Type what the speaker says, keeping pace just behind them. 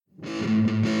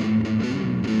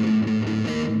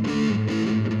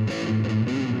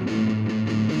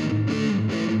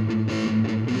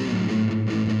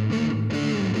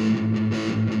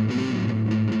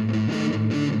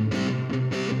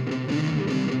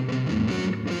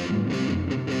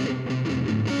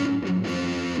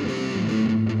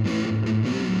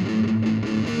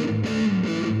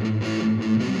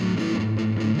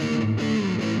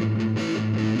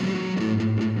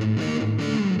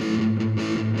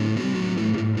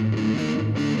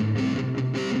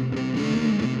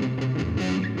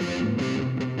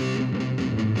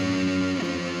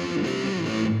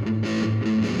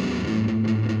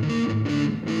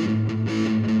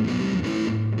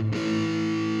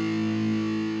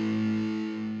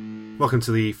Welcome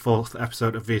to the fourth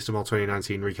episode of VSML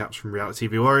 2019 Recaps from Reality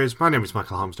TV Warriors. My name is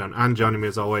Michael Harmstone, and joining me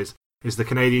as always is the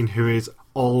Canadian who is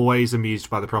always amused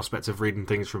by the prospect of reading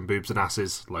things from boobs and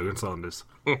asses, Logan Saunders.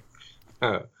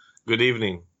 Good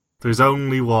evening. There's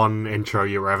only one intro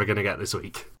you're ever going to get this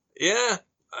week. Yeah,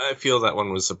 I feel that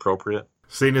one was appropriate.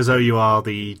 Seeing as though you are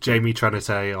the Jamie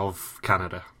Trinité of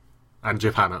Canada and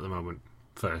Japan at the moment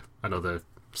for another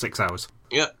 6 hours.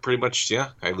 Yeah, pretty much, yeah.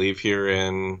 I leave here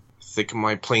and I think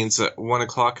my plane's at 1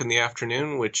 o'clock in the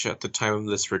afternoon, which at the time of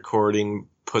this recording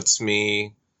puts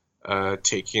me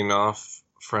taking off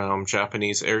from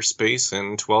Japanese airspace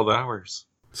in 12 hours.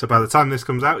 So by the time this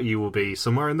comes out, you will be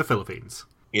somewhere in the Philippines.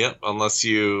 Yep, unless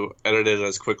you edit it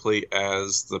as quickly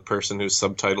as the person who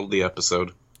subtitled the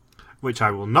episode. Which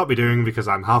I will not be doing because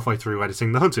I'm halfway through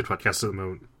editing the Hunted podcast at the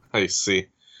moment. I see.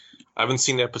 I haven't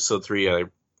seen episode 3 yet.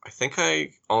 I think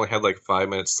I only had like 5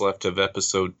 minutes left of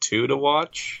episode 2 to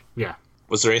watch. Yeah.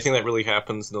 Was there anything that really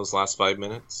happens in those last 5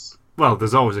 minutes? Well,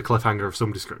 there's always a cliffhanger of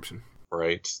some description.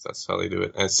 Right, that's how they do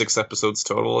it. And 6 episodes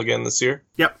total again this year?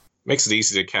 Yep. Makes it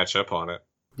easy to catch up on it.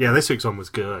 Yeah, this week's one was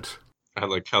good. I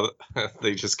like how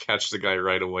they just catch the guy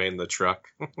right away in the truck.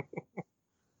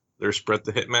 There's Brett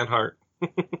the Hitman Hart.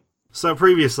 So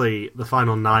previously, the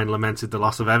final 9 lamented the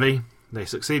loss of Evie. They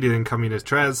succeeded in coming as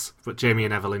Trez, but Jamie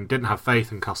and Evelyn didn't have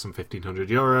faith and cost them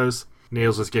 €1,500.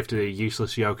 Niels was gifted a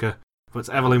useless yoker, but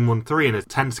Evelyn won 3 in a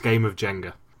tense game of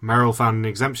Jenga. Meryl found an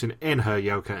exemption in her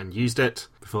yoker and used it,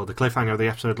 before the cliffhanger of the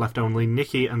episode left only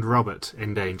Nikki and Robert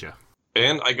in danger.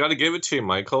 And I gotta give it to you,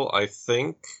 Michael. I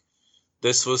think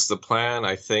this was the plan.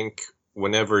 I think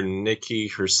whenever Nikki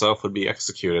herself would be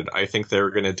executed, I think they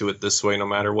were gonna do it this way no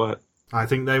matter what. I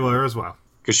think they were as well.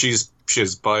 Because she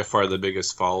has by far the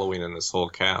biggest following in this whole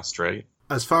cast, right?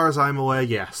 As far as I'm aware,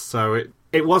 yes. So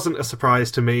it wasn't a surprise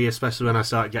to me, especially when I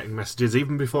started getting messages,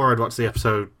 even before I'd watched the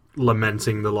episode,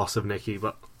 lamenting the loss of Nikki,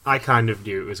 but I kind of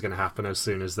knew it was going to happen as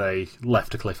soon as they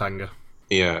left a cliffhanger.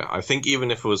 Yeah, I think even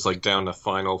if it was like down to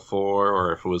Final 4,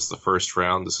 or if it was the first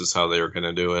round, this is how they were going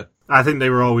to do it. I think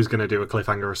they were always going to do a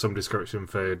cliffhanger of some description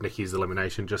for Nikki's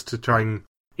elimination, just to try and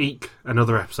eke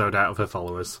another episode out of her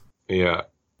followers. Yeah.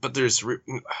 But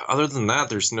other than that,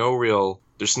 there's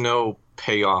no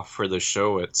payoff for the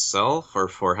show itself or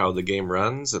for how the game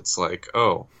runs. It's like,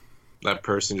 oh, that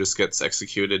person just gets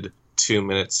executed 2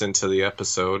 minutes into the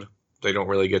episode. They don't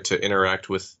really get to interact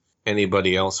with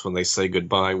anybody else when they say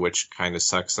goodbye, which kind of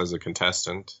sucks as a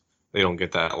contestant. They don't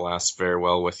get that last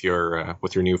farewell with your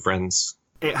new friends.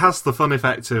 It has the fun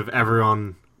effect of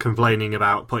everyone complaining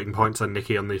about putting points on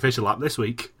Nikki on the official app this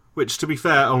week, which, to be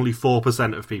fair, only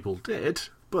 4% of people did.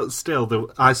 But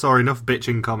still, I saw enough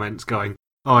bitching comments going,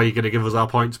 oh, are you going to give us our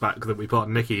points back that we put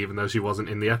on Nikki even though she wasn't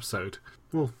in the episode?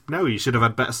 Well, no, you should have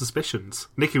had better suspicions.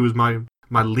 Nikki was my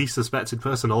least suspected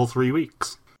person all 3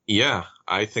 weeks. Yeah,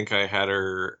 I think I had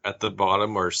her at the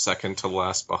bottom or second to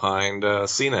last behind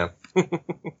Cena.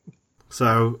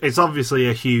 So, it's obviously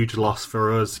a huge loss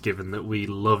for us, given that we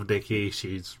love Nikki.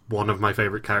 She's one of my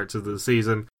favourite characters of the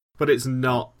season. But it's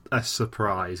not a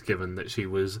surprise, given that she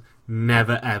was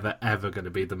never, ever, ever going to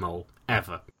be the mole.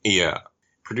 Ever. Yeah.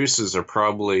 Producers are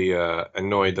probably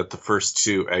annoyed that the first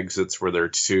 2 exits were their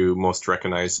 2 most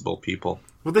recognizable people.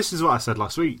 Well, this is what I said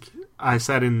last week. I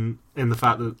said in the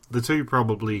fact that the 2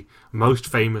 probably most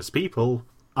famous people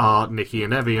are Nikki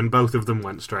and Evie, and both of them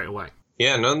went straight away.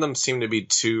 Yeah, none of them seem to be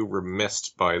too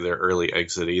remissed by their early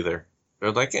exit either.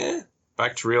 They're like,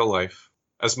 back to real life.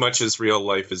 As much as real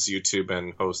life is YouTube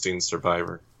and hosting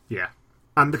Survivor. Yeah.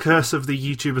 And the curse of the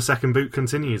YouTuber second boot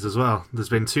continues as well. There's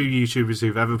been 2 YouTubers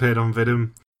who've ever appeared on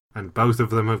Vidum, and both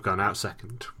of them have gone out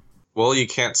second. Well, you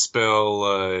can't spell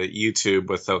YouTube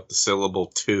without the syllable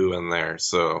 2 in there,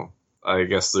 so I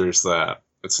guess there's that.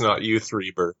 It's not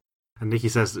YouThreber. And Nikki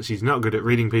says that she's not good at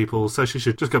reading people, so she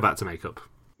should just go back to makeup.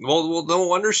 Well, no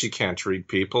wonder she can't read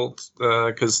people,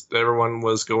 because everyone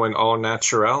was going au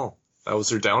naturel. That was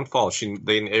her downfall.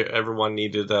 Everyone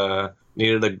needed a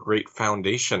great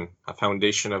foundation, a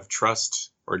foundation of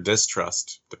trust or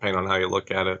distrust, depending on how you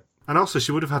look at it. And also,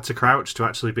 she would have had to crouch to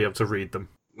actually be able to read them.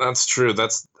 That's true.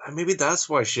 Maybe that's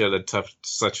why she had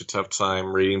such a tough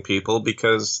time reading people,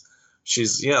 because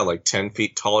she's like 10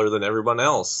 feet taller than everyone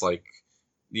else. Like,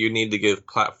 you need to give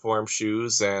platform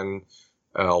shoes and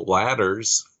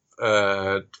ladders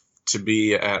to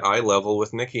be at eye level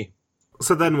with Nikki.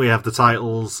 So then we have the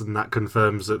titles, and that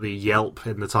confirms that the yelp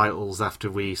in the titles after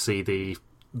we see the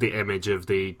image of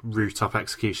the rooftop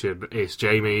execution is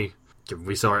Jamie.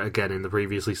 We saw it again in the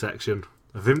previously section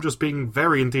of him just being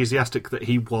very enthusiastic that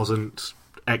he wasn't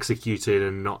executed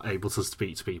and not able to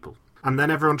speak to people. And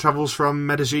then everyone travels from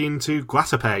Medellin to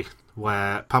Guatapé,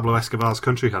 where Pablo Escobar's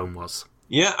country home was.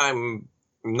 Yeah, I'm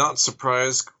not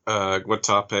surprised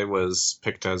Guatape was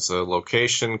picked as a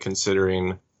location,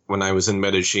 considering when I was in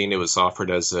Medellin, it was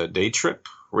offered as a day trip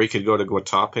where you could go to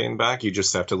Guatape and back. You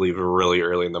just have to leave really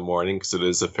early in the morning because it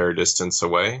is a fair distance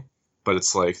away. But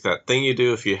it's like that thing you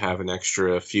do if you have an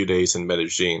extra few days in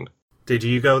Medellin. Did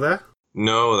you go there?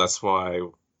 No, that's why.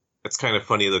 It's kind of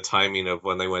funny the timing of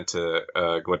when they went to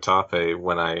Guatape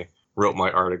when I wrote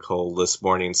my article this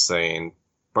morning saying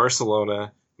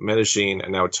Barcelona, Medellin,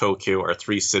 and now Tokyo are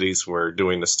three cities where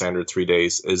doing the standard 3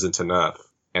 days isn't enough.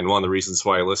 And one of the reasons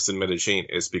why I listed Medellin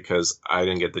is because I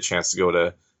didn't get the chance to go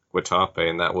to Guatape,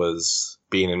 and that was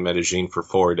being in Medellin for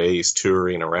 4 days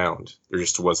touring around. There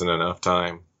just wasn't enough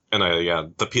time. And a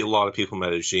lot of people in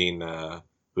Medellin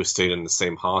who stayed in the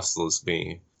same hostel as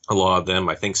me, a lot of them,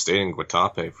 I think, stayed in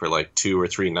Guatape for like 2 or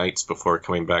 3 nights before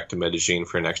coming back to Medellin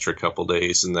for an extra couple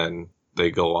days, and then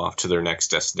they go off to their next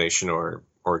destination or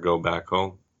go back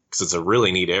home. Because it's a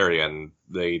really neat area, and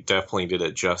they definitely did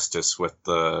it justice with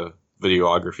the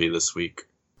videography this week.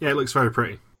 Yeah, it looks very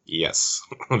pretty. Yes,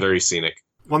 very scenic.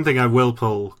 One thing I will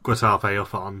pull Guatape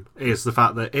up on is the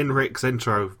fact that in Rick's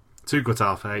intro to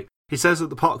Guatape, he says that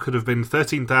the pot could have been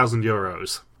 13,000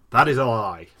 euros. That is a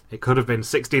lie. It could have been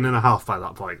 16.5 by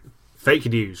that point. Fake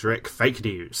news, Rick. Fake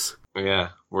news. Yeah,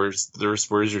 where's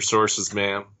your sources,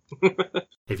 ma'am?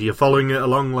 If you're following it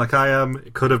along like I am,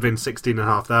 it could have been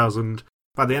 16,500.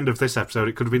 By the end of this episode,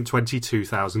 it could have been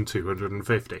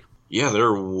 22,250. Yeah,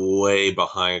 they're way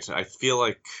behind. I feel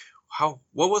like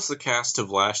what was the cast of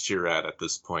last year at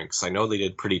this point? Because I know they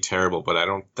did pretty terrible, but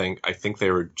I think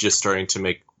they were just starting to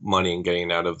make money and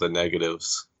getting out of the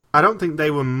negatives. I don't think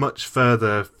they were much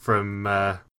further from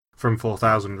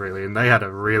 4,000 really, and they had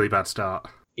a really bad start.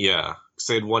 Yeah, because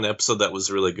they had one episode that was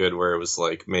really good where it was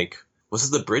like was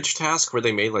it the bridge task where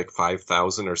they made like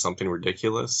 5,000 or something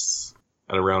ridiculous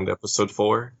at around episode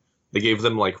 4? They gave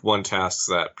them like one task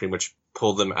that pretty much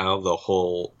pulled them out of the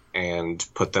hole and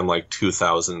put them like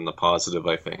 2,000 in the positive,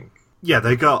 I think. Yeah,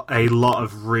 they got a lot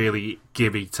of really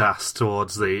gibby tasks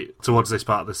towards this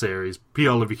part of the series,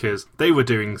 purely because they were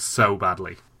doing so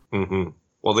badly. Mm-hmm.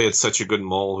 Well, they had such a good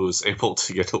mole who was able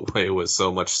to get away with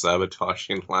so much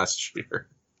sabotaging last year.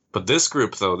 But this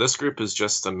group is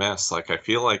just a mess. Like, I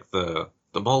feel like the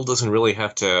mole doesn't really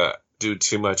have to do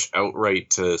too much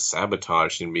outright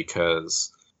sabotaging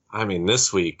because, I mean,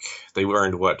 this week they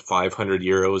earned, 500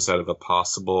 euros out of a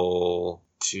possible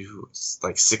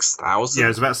 6,000? Yeah, it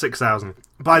was about 6,000.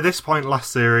 By this point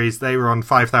last series, they were on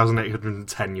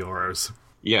 5,810 euros.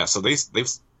 Yeah, so they've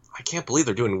I can't believe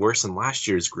they're doing worse than last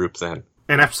year's group then.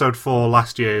 In episode 4,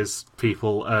 last year's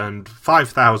people earned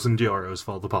 5,000 euros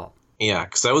for the pot. Yeah,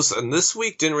 because and this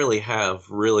week didn't really have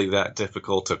that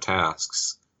difficult of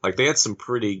tasks. Like, they had some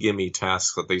pretty gimme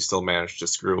tasks that they still managed to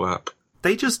screw up.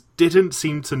 They just didn't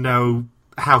seem to know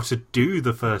how to do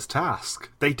the first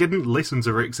task. They didn't listen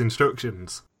to Rick's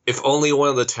instructions. If only one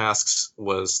of the tasks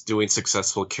was doing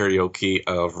successful karaoke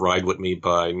of Ride With Me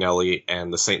by Nelly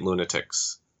and the Saint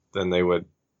Lunatics, then they would...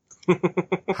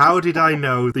 How did I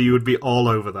know that you would be all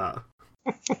over that?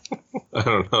 I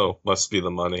don't know. Must be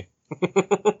the money.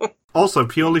 Also,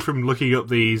 purely from looking up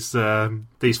these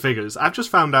figures, I've just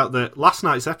found out that last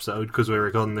night's episode, because we're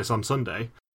recording this on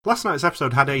Sunday, last night's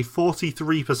episode had a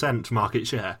 43% market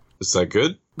share. Is that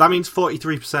good? That means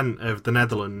 43% of the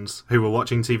Netherlands who were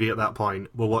watching TV at that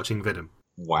point were watching Vidum.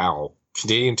 Wow.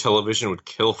 Canadian television would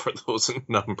kill for those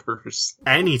numbers.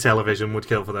 Any television would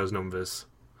kill for those numbers.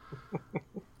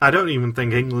 I don't even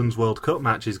think England's World Cup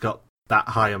matches got that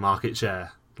high a market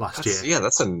share last year. Yeah,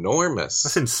 that's enormous.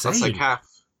 That's insane. That's like half.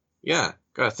 Yeah.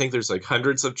 I think there's like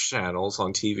hundreds of channels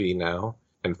on TV now,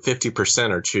 and 50%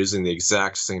 are choosing the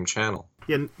exact same channel.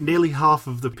 Yeah, nearly half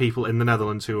of the people in the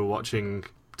Netherlands who were watching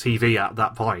TV at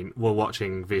that point were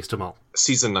watching Wie is de Mol.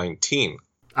 Season 19.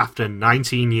 After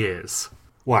 19 years.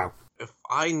 Wow. If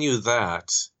I knew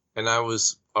that, and I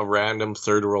was a random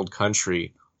third world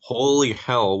country, holy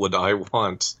hell would I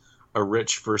want a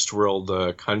rich first world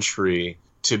country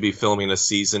to be filming a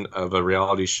season of a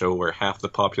reality show where half the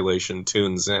population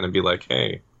tunes in and be like,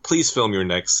 hey, please film your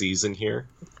next season here.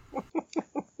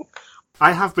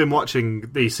 I have been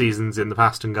watching these seasons in the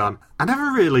past and gone, I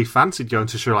never really fancied going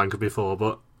to Sri Lanka before,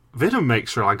 but Vidum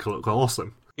makes Sri Lanka look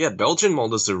awesome. Yeah, Belgian Mole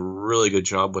does a really good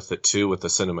job with it too, with the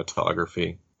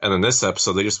cinematography. And in this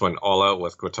episode, they just went all out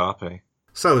with Guatape.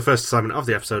 So the first assignment of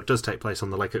the episode does take place on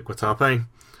the lake at Guatape.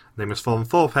 They must form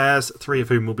 4 pairs, 3 of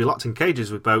whom will be locked in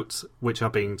cages with boats, which are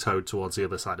being towed towards the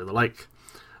other side of the lake.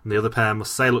 And the other pair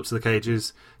must sail up to the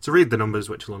cages to read the numbers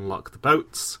which will unlock the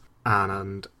boats.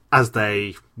 And as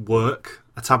they work,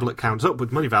 a tablet counts up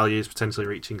with money values potentially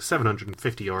reaching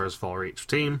 750 euros for each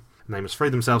team. and they must free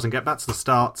themselves and get back to the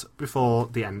start before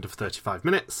the end of 35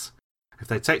 minutes. If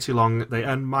they take too long, they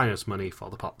earn minus money for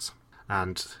the pots.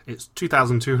 And it's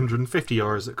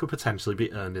 €2,250 that could potentially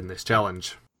be earned in this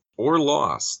challenge. Or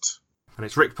lost. And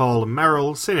it's Rick, Paul and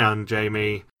Meryl, Sinan,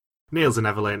 Jamie, Niels and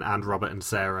Evelyn, and Robert and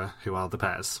Sarah who are the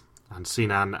pairs. And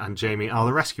Sinan and Jamie are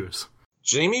the rescuers.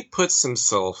 Jamie puts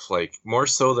himself, more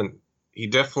so than... He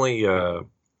definitely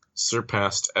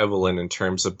surpassed Evelyn in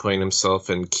terms of putting himself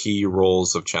in key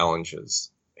roles of challenges.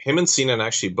 Him and Sinan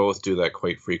actually both do that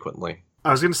quite frequently.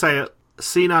 I was going to say,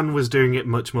 Sinan was doing it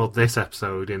much more this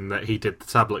episode in that he did the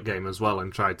tablet game as well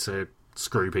and tried to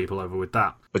screw people over with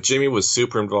that. But Jamie was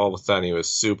super involved with that, and he was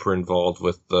super involved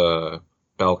with the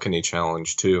balcony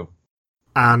challenge too.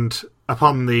 And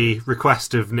upon the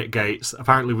request of Nick Gates,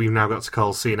 apparently we've now got to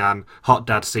call Sinan Hot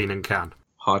Dad Sinan Can.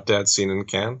 Hot Dad Sinan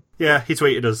Can? Yeah, he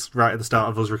tweeted us right at the start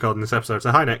of us recording this episode.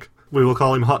 So, hi Nick, we will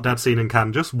call him Hot Dad Sinan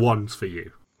Can just once for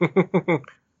you.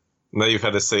 Now you've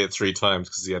had to say it 3 times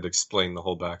because he had to explain the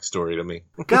whole backstory to me.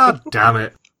 God damn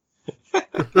it.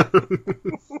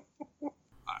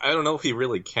 I don't know if he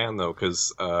really can, though,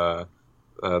 because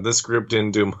this group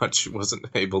wasn't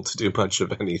able to do much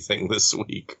of anything this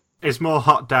week. It's more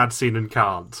Hot Dad Sinan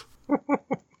Can't.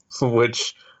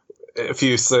 Which, if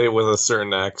you say with a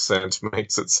certain accent,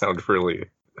 makes it sound really...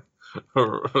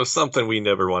 something we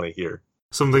never want to hear.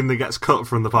 Something that gets cut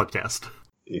from the podcast.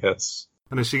 Yes.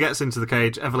 And as she gets into the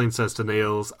cage, Evelyn says to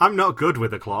Niels, I'm not good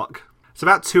with a clock. It's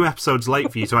about 2 episodes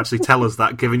late for you to actually tell us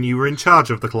that, given you were in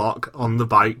charge of the clock on the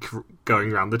bike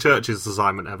going around the church's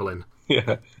assignment, Evelyn.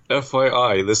 Yeah,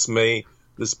 FYI,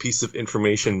 this piece of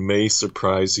information may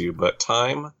surprise you, but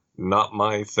time, not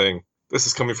my thing. This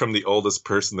is coming from the oldest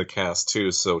person in the cast,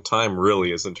 too, so time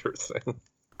really isn't her thing.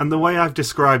 And the way I've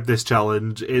described this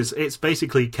challenge is it's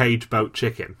basically cage boat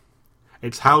chicken.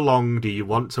 It's how long do you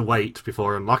want to wait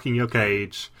before unlocking your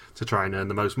cage to try and earn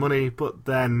the most money, but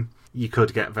then you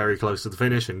could get very close to the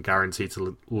finish and guarantee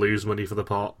to lose money for the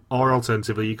pot, or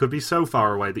alternatively, you could be so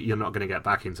far away that you're not going to get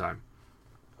back in time.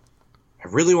 I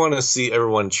really want to see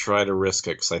everyone try to risk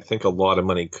it, because I think a lot of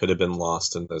money could have been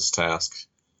lost in this task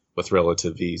with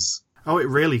relative ease. Oh, it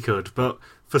really could, but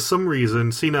for some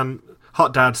reason,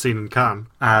 Hot Dad Sinan Can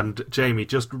and Jamie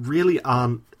just really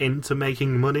aren't into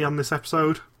making money on this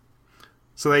episode.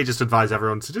 So they just advise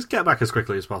everyone to just get back as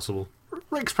quickly as possible.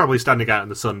 Rick's probably standing out in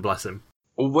the sun, bless him.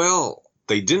 Well,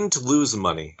 they didn't lose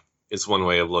money, is one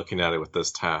way of looking at it with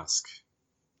this task.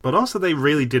 But also they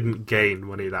really didn't gain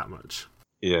money that much.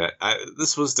 Yeah,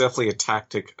 this was definitely a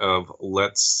tactic of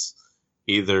let's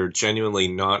either genuinely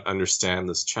not understand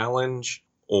this challenge,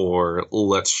 or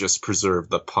let's just preserve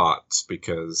the pot,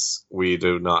 because we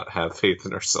do not have faith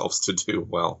in ourselves to do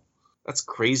well. That's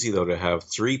crazy, though, to have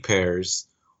 3 pairs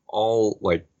all,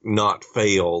 not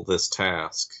fail this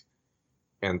task,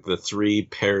 and the 3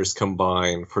 pairs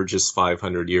combine for just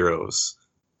 €500.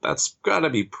 That's gotta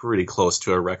be pretty close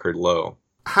to a record low.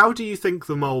 How do you think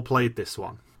the mole played this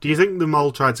one? Do you think the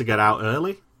mole tried to get out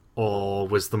early? Or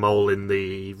was the mole in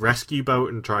the rescue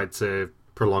boat and tried to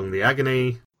prolong the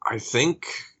agony? I think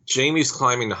Jamie's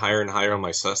climbing higher and higher on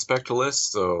my suspect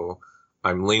list, so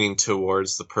I'm leaning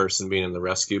towards the person being in the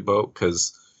rescue boat,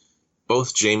 because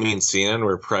both Jamie and Sinan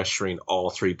were pressuring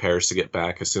all 3 pairs to get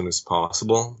back as soon as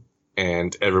possible,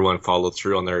 and everyone followed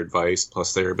through on their advice,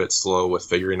 plus they were a bit slow with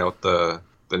figuring out the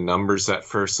numbers at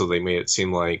first, so they made it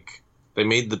seem like they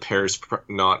made the pairs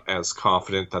not as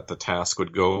confident that the task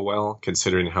would go well,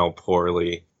 considering how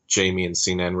poorly Jamie and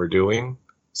Sinan were doing.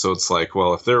 So it's like,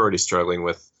 well, if they're already struggling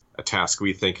with a task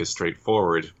we think is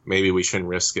straightforward, maybe we shouldn't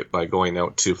risk it by going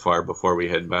out too far before we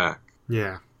head back.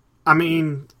 Yeah. I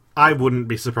mean, I wouldn't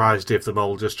be surprised if the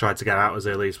mole just tried to get out as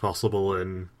early as possible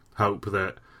and hope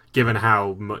that, given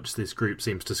how much this group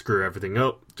seems to screw everything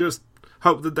up, just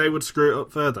hope that they would screw it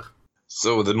up further.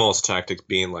 So the mole's tactic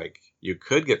being you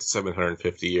could get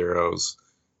 €750,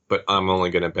 but I'm only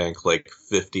going to bank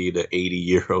 50 to 80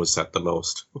 euros at the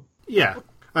most. Yeah.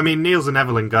 I mean, Niels and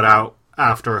Evelyn got out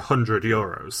after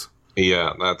 €100.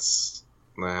 Yeah,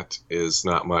 that is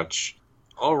not much.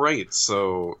 All right,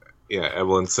 so yeah,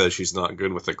 Evelyn says she's not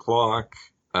good with the clock.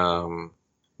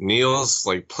 Niels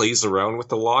plays around with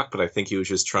the lock, but I think he was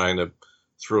just trying to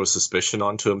throw a suspicion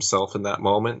onto himself in that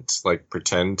moment,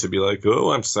 pretend to be oh,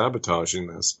 I'm sabotaging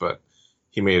this, but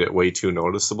he made it way too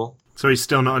noticeable. So he's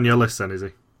still not on your list then, is he?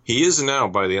 He is now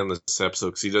by the end of this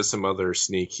episode, because he does some other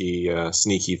sneaky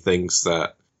things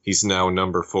that he's now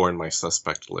number 4 in my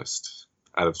suspect list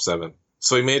out of 7.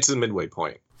 So he made it to the midway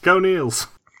point. Go Niels!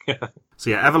 Yeah.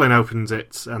 So yeah, Evelyn opens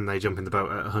it, and they jump in the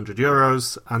boat at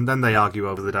 €100, and then they argue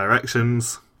over the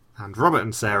directions, and Robert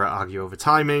and Sarah argue over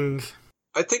timing.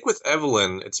 I think with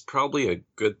Evelyn, it's probably a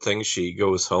good thing she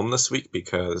goes home this week,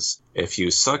 because if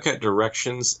you suck at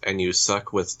directions and you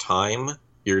suck with time,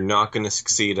 you're not going to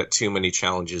succeed at too many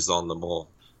challenges on the mole.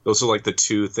 Those are like the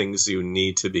two things you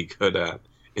need to be good at,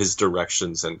 is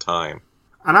directions and time.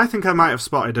 And I think I might have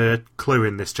spotted a clue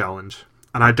in this challenge,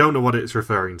 and I don't know what it's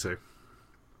referring to.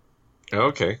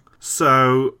 Okay.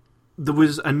 So, there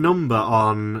was a number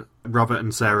on Robert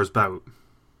and Sarah's boat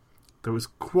that was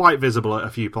quite visible at a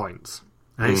few points.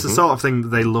 And it's the sort of thing that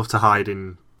they love to hide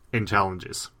in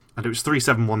challenges. And it was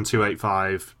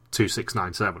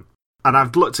 3712852697. And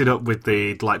I've looked it up with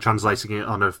the, like, translating it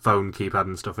on a phone keypad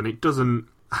and stuff, and it doesn't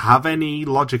have any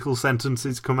logical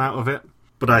sentences come out of it.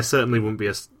 But I certainly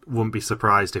wouldn't be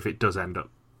surprised if it does end up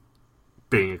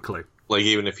being a clue. Like,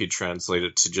 even if you translate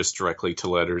it to just directly to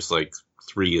letters like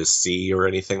 3 is C or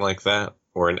anything like that,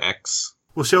 or an X.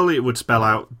 Well, surely it would spell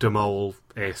out De Mole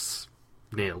is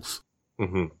Niels.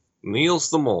 Niels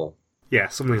the mole. Yeah,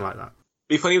 something like that.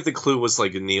 Be funny if the clue was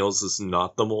like Niels is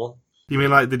not the mole. You mean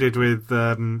like they did with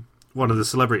one of the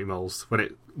celebrity moles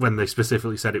when they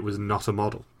specifically said it was not a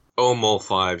model? Oh, Mole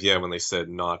 5, yeah, when they said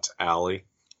not Allie.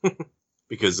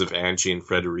 Because of Angie and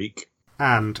Frederique.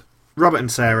 And Robert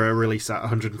and Sarah are released at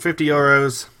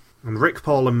 €150, and Rick,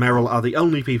 Paul and Meryl are the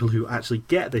only people who actually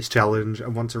get this challenge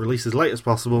and want to release as late as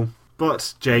possible,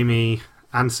 but Jamie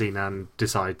and Sinan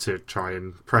decide to try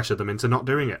and pressure them into not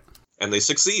doing it. And they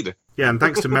succeed. Yeah, and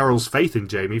thanks to Meryl's faith in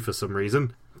Jamie for some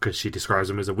reason, because she describes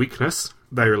him as a weakness,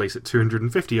 they release at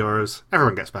 €250.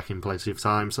 Everyone gets back in plenty of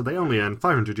time, so they only earn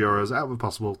 €500 out of a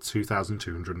possible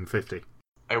 $2,250.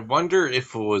 I wonder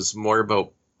if it was more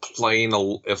about playing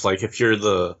if you're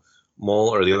the mole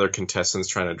or the other contestants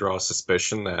trying to draw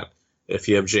suspicion that if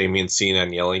you have Jamie and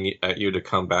Sinan yelling at you to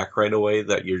come back right away,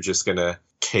 that you're just gonna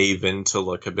cave in to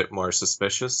look a bit more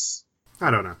suspicious.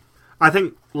 I don't know. I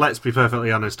think, let's be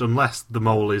perfectly honest, unless the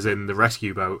mole is in the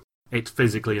rescue boat, it's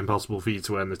physically impossible for you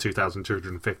to earn the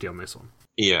 $2,250 on this one.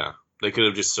 Yeah, they could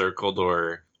have just circled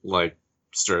or like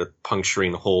started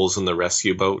puncturing holes in the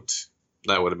rescue boat.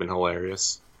 That would have been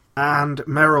hilarious. And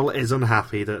Meryl is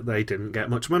unhappy that they didn't get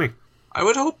much money. I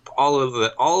would hope all of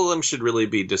them should really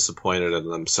be disappointed in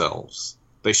themselves.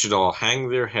 They should all hang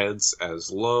their heads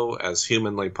as low as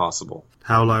humanly possible.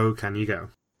 How low can you go?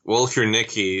 Well, if you're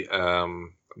Nikki,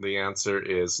 the answer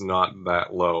is not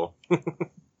that low.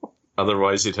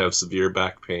 Otherwise, you'd have severe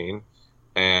back pain,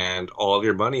 and all of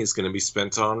your money is going to be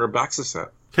spent on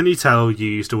Robaxacet. Can you tell you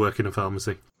used to work in a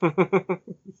pharmacy?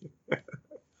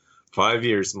 5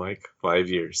 years, Mike. 5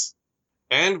 years.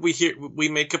 And we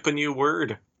make up a new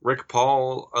word. Rick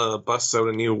Paul busts out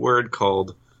a new word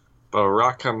called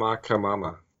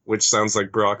Barakamaka, which sounds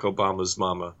like Barack Obama's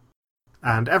mama.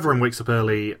 And everyone wakes up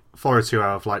early for a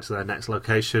 2-hour flight to their next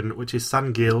location, which is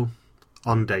San Gil,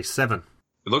 on day 7.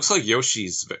 It looks like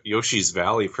Yoshi's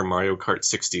Valley from Mario Kart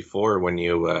 64 when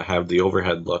you have the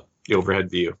overhead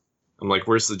view. I'm like,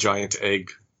 where's the giant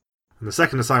egg? And the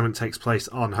second assignment takes place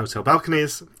on hotel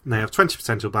balconies, and they have 20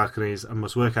 potential balconies and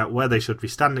must work out where they should be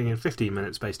standing in 15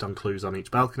 minutes based on clues on each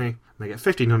balcony. And they get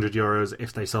 €1,500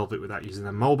 if they solve it without using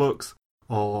their mole books,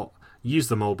 or use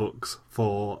the mole books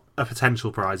for a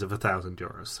potential prize of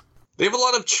 €1,000. They have a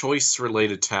lot of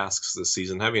choice-related tasks this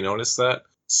season. Have you noticed that?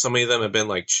 Some of them have been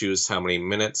like, choose how many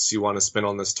minutes you want to spend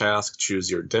on this task, choose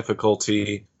your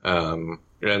difficulty, and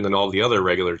then all the other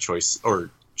regular choice, or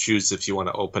choose if you want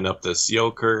to open up this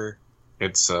yoker.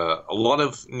 It's not a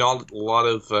lot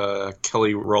of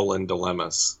Kelly Rowland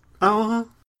dilemmas. Oh,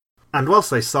 and whilst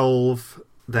they solve,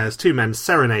 there's 2 men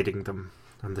serenading them,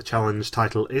 and the challenge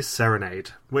title is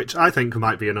Serenade, which I think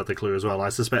might be another clue as well. I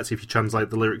suspect if you translate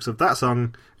the lyrics of that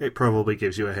song, it probably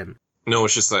gives you a hint. No,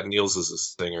 it's just that Niels is a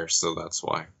singer, so that's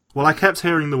why. Well, I kept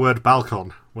hearing the word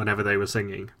balcon whenever they were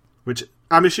singing, which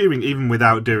I'm assuming, even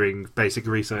without doing basic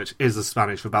research, is the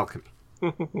Spanish for balcony.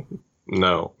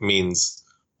 No, means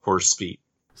horse feet.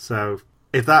 So,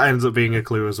 if that ends up being a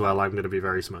clue as well, I'm going to be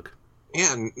very smug.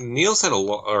 Yeah, Niels had a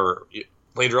lot, or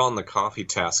later on the coffee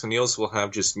task, Niels will have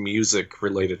just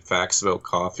music-related facts about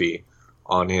coffee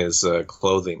on his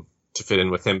clothing to fit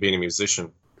in with him being a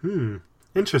musician.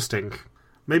 Interesting.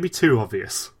 Maybe too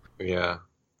obvious. Yeah,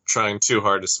 trying too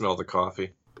hard to smell the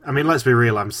coffee. I mean, let's be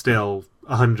real, I'm still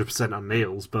 100% on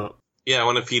Niels, but... Yeah, I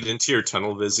want to feed into your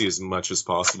tunnel vision as much as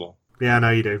possible. Yeah, I know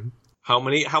you do. How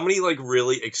many like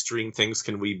really extreme things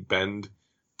can we bend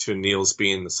to Niels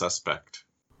being the suspect?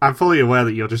 I'm fully aware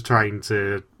that you're just trying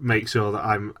to make sure that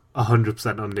I'm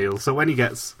 100% on Niels, so when he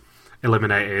gets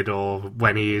eliminated or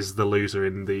when he is the loser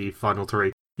in the final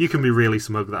 3, you can be really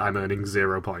smug that I'm earning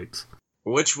 0 points.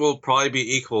 Which will probably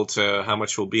be equal to how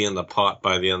much will be in the pot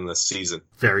by the end of the season.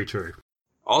 Very true.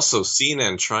 Also,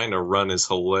 Sinan trying to run is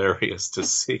hilarious to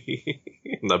see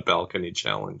in the balcony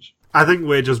challenge. I think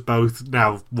we're just both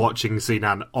now watching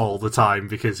Sinan all the time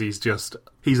because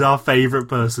he's our favourite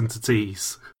person to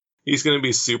tease. He's going to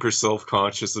be super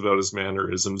self-conscious about his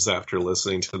mannerisms after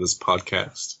listening to this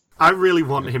podcast. I really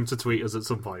want him to tweet us at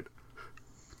some point.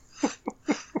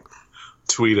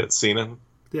 Tweet at Sinan.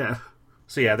 Yeah.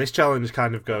 So yeah, this challenge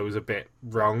kind of goes a bit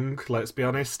wrong, let's be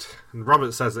honest. And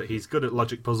Robert says that he's good at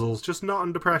logic puzzles, just not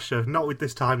under pressure, not with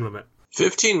this time limit.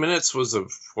 15 minutes was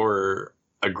for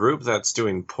a group that's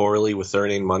doing poorly with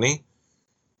earning money.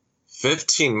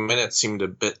 15 minutes seemed a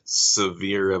bit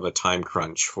severe of a time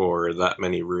crunch for that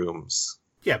many rooms.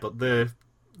 Yeah, but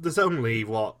there's only,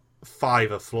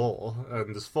 5 a floor,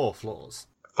 and there's 4 floors.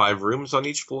 5 rooms on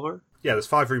each floor? Yeah, there's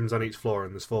 5 rooms on each floor,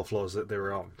 and there's 4 floors that they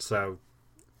were on, so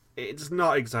it's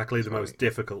not exactly the most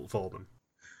difficult for them.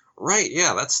 Right,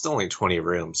 yeah, that's still only 20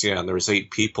 rooms. Yeah, and there was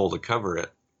 8 people to cover it.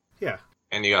 Yeah.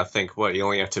 And you gotta think, you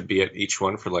only have to be at each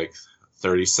one for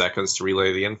 30 seconds to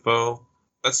relay the info?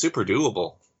 That's super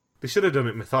doable. They should have done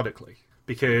it methodically,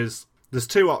 because there's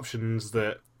 2 options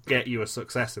that get you a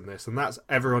success in this, and that's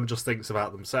everyone just thinks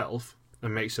about themselves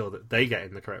and make sure that they get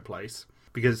in the correct place.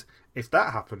 Because if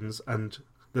that happens and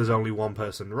there's only one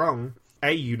person wrong,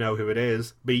 A, you know who it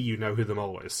is, B, you know who the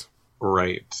mole is.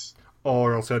 Right.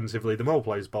 Or alternatively, the mole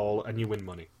plays ball and you win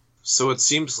money. So it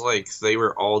seems like they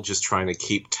were all just trying to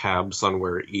keep tabs on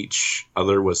where each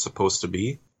other was supposed to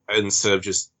be, instead of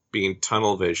just being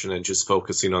tunnel vision and just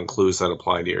focusing on clues that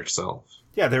apply to yourself.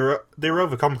 Yeah, they were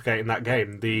overcomplicating that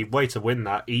game. The way to win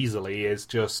that easily is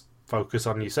just focus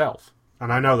on yourself.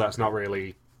 And I know that's not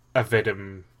really a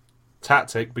Vidum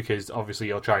tactic, because obviously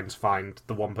you're trying to find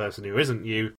the one person who isn't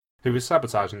you, who is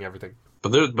sabotaging everything.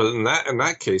 But in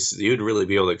that case, you'd really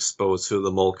be able to expose who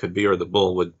the mole could be, or the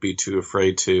bull would be too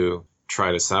afraid to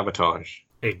try to sabotage.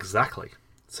 Exactly.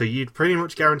 So you'd pretty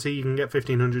much guarantee you can get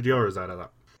 €1,500 out of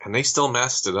that. And they still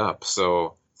messed it up,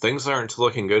 so things aren't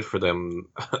looking good for them.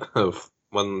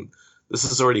 When this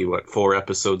is already, 4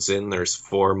 episodes in, there's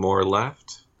 4 more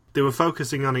left? They were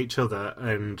focusing on each other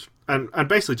and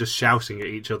basically just shouting at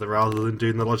each other rather than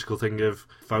doing the logical thing of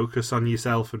focus on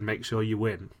yourself and make sure you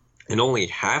win. And only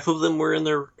half of them were in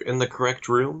the correct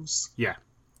rooms? Yeah.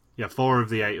 Yeah, 4 of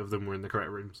the 8 of them were in the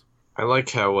correct rooms. I like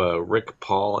how Rick,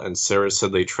 Paul, and Sarah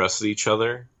said they trusted each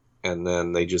other, and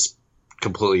then they just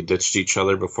completely ditched each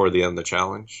other before the end of the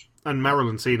challenge. And Meryl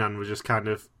and Sinan were just kind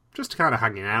of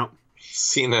hanging out.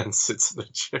 Sinan sits in a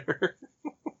chair.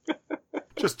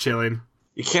 Just chilling.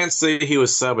 You can't say he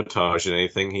was sabotaging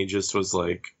anything. He just was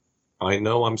like, I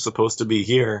know I'm supposed to be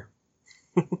here.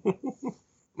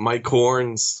 My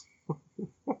corns.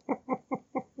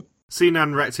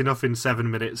 Sinan wrecked enough in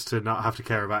 7 minutes to not have to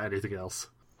care about anything else.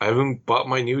 I haven't bought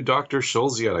my new Dr.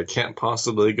 Scholl's yet. I can't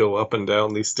possibly go up and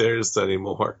down these stairs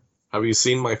anymore. Have you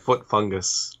seen my foot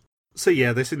fungus? So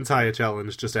yeah, this entire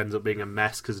challenge just ends up being a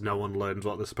mess because no one learns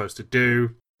what they're supposed to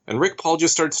do. And Rick Paul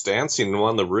just starts dancing in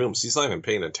one of the rooms. He's not even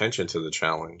paying attention to the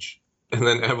challenge. And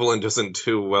then Evelyn doesn't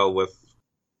do well with,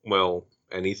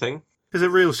 anything. It's a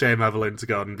real shame Evelyn's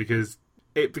gone, because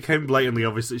it became blatantly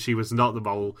obvious that she was not the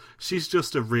mole. She's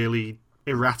just a really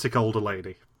erratic older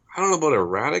lady. I don't know about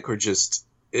erratic, or just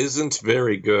isn't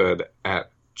very good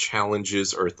at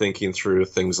challenges or thinking through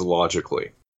things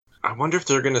logically. I wonder if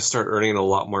they're going to start earning a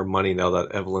lot more money now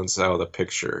that Evelyn's out of the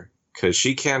picture. Because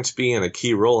she can't be in a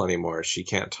key role anymore. She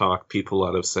can't talk people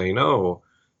out of saying, oh,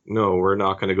 no, we're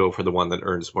not going to go for the one that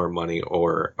earns more money,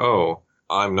 or, oh,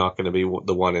 I'm not going to be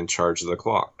the one in charge of the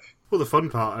clock. Well, the fun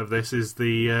part of this is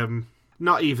the,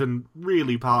 not even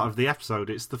really part of the episode.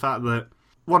 It's the fact that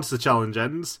once the challenge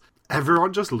ends,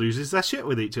 everyone just loses their shit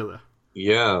with each other.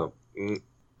 Yeah.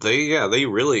 They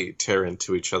really tear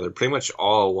into each other. Pretty much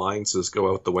all alliances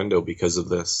go out the window because of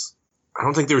this. I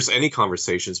don't think there was any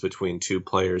conversations between 2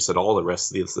 players at all the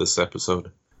rest of this episode.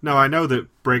 No, I know that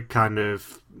Brig kind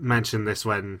of mentioned this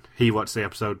when he watched the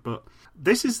episode, but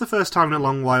this is the first time in a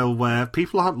long while where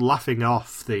people aren't laughing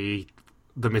off the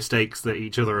mistakes that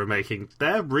each other are making.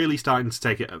 They're really starting to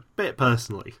take it a bit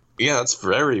personally. Yeah, that's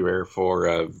very rare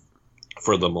for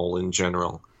the mole in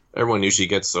general. Everyone usually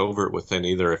gets over it within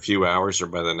either a few hours or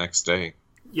by the next day.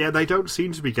 Yeah, they don't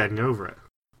seem to be getting over it.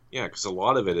 Yeah, because a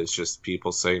lot of it is just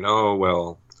people saying, oh,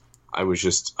 well, I was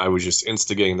just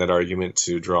instigating that argument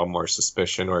to draw more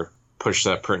suspicion or push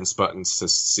that person's buttons to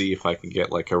see if I could get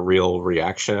a real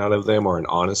reaction out of them or an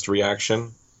honest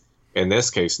reaction. In this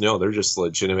case, no, they're just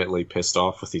legitimately pissed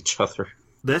off with each other.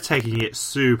 They're taking it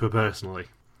super personally.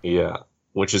 Yeah,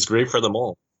 which is great for them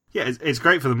all. Yeah, it's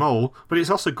great for them all, but it's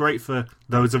also great for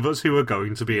those of us who are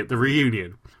going to be at the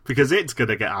reunion, because it's going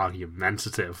to get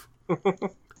argumentative.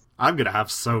 I'm going to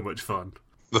have so much fun.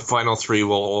 The final three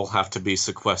will all have to be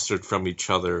sequestered from each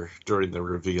other during the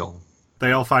reveal.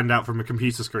 They all find out from a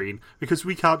computer screen because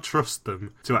we can't trust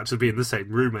them to actually be in the same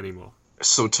room anymore.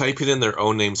 So typing in their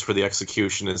own names for the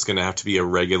execution is going to have to be a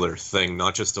regular thing,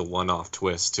 not just a one-off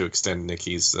twist to extend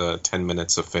Nikki's 10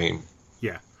 minutes of fame.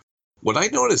 Yeah. What I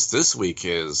noticed this week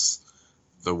is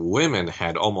the women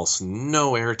had almost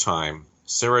no airtime.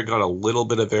 Sarah got a little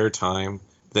bit of airtime,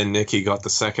 then Nikki got the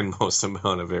second most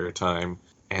amount of airtime,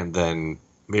 and then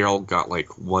Meryl got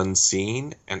like one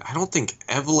scene, and I don't think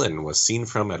Evelyn was seen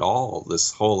from at all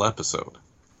this whole episode.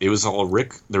 It was all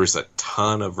Rick. There was a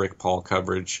ton of Rick Paul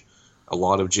coverage, a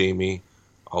lot of Jamie,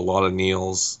 a lot of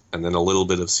Niels, and then a little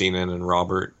bit of Sinan and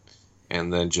Robert,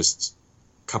 and then just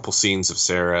a couple scenes of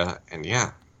Sarah, and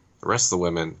yeah, the rest of the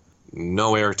women,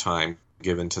 no airtime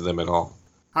given to them at all.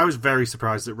 I was very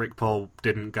surprised that Rick Paul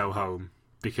didn't go home,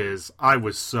 because I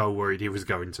was so worried he was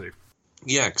going to.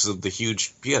 Yeah, because of the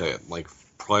huge,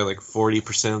 probably like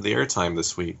 40% of the airtime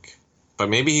this week. But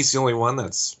maybe he's the only one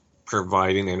that's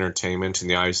providing entertainment in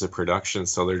the eyes of production,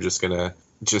 so they're just going to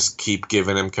just keep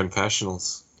giving him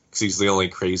confessionals. Because he's the only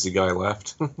crazy guy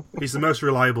left. He's the most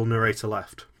reliable narrator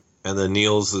left. And then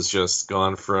Niels has just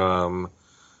gone from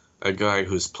a guy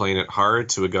who's playing it hard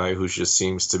to a guy who just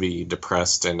seems to be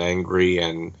depressed and angry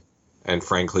and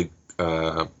frankly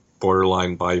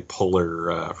borderline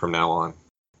bipolar from now on.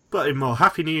 But in more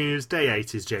happy news, day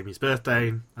 8 is Jamie's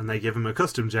birthday, and they give him a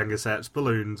custom Jenga set,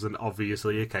 balloons, and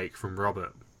obviously a cake from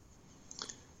Robert.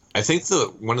 I think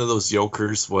one of those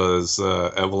yokers was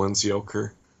Evelyn's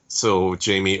yoker. So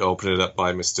Jamie opened it up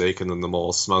by mistake, and then the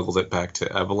mole smuggled it back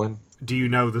to Evelyn. Do you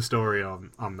know the story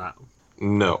on that?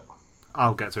 No.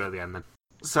 I'll get to it at the end then.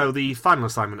 So the final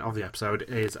assignment of the episode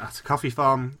is at a coffee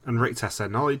farm, and Rick tests their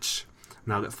knowledge.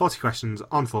 Now get 40 questions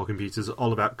on 4 computers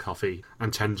all about coffee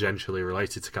and tangentially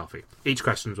related to coffee. Each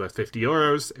question is worth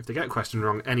 €50. If they get a question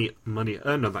wrong, any money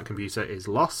earned on that computer is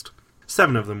lost.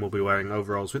 7 of them will be wearing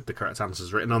overalls with the correct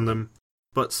answers written on them,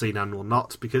 but Sinan will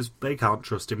not because they can't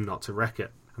trust him not to wreck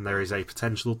it, and there is a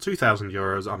potential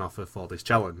 €2,000 on offer for this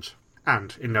challenge.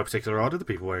 And, in no particular order, the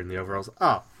people wearing the overalls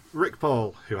are Rick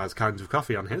Paul, who has kinds of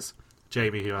coffee on his,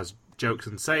 Jamie, who has jokes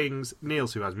and sayings,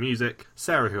 Niels, who has music,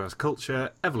 Sarah, who has culture,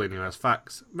 Evelyn, who has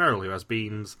facts, Meryl, who has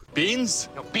beans. Beans?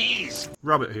 No, bees!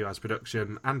 Robert, who has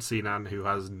production, and Sinan, who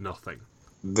has nothing.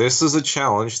 This is a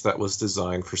challenge that was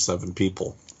designed for 7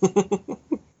 people.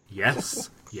 Yes.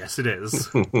 Yes, it is.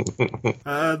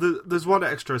 There's one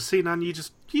extra. Sinan, you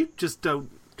just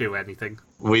don't do anything.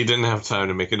 We didn't have time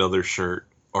to make another shirt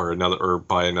or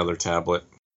buy another tablet.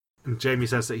 And Jamie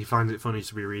says that he finds it funny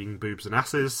to be reading boobs and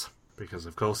asses, because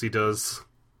of course he does.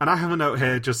 And I have a note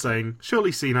here just saying,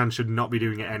 surely Sinan should not be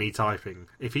doing any typing.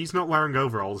 If he's not wearing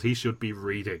overalls, he should be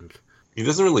reading. He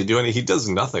doesn't really do any. He does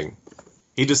nothing.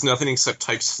 He does nothing except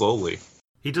type slowly.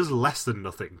 He does less than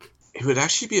nothing. It would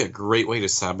actually be a great way to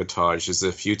sabotage is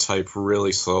if you type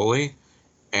really slowly,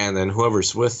 and then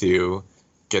whoever's with you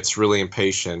gets really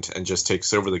impatient and just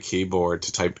takes over the keyboard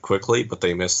to type quickly, but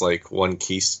they miss like one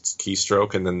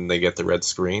keystroke and then they get the red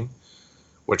screen.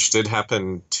 Which did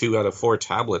happen 2 out of 4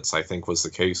 tablets, I think, was the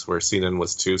case where Sinan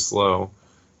was too slow,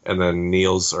 and then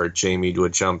Niels or Jamie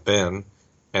would jump in,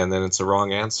 and then it's a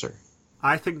wrong answer.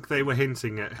 I think they were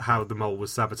hinting at how the mole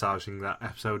was sabotaging that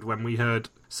episode when we heard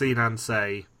Sinan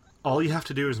say, all you have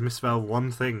to do is misspell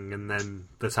one thing and then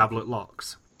the tablet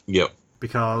locks. Yep.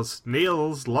 Because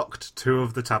Niels locked 2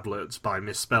 of the tablets by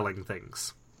misspelling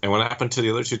things. And what happened to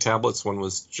the other 2 tablets? One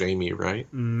was Jamie, right?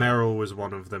 Meryl was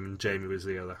one of them and Jamie was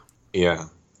the other. Yeah.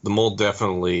 The mole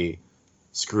definitely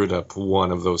screwed up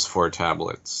one of those 4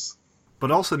 tablets.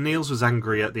 But also Niels was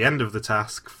angry at the end of the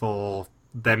task for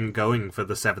them going for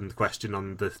the 7th question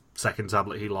on the 2nd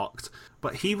tablet he locked.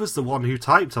 But he was the one who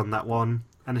typed on that one,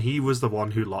 and he was the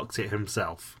one who locked it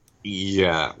himself.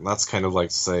 Yeah, that's kind of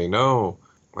like saying, no,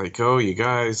 like, oh, you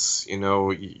guys,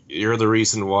 you're the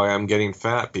reason why I'm getting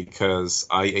fat because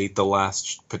I ate the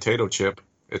last potato chip.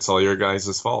 It's all your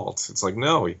guys' fault. It's like,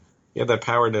 no, you had that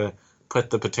power to put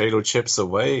the potato chips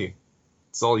away.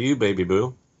 It's all you, baby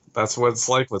boo. That's what it's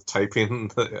like with typing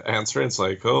the answer. It's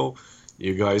like, oh,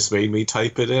 you guys made me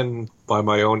type it in by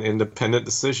my own independent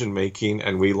decision making,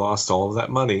 and we lost all of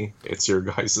that money. It's your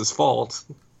guys' fault.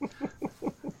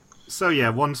 So yeah,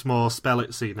 once more, Spell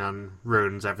It Sinan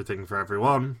ruins everything for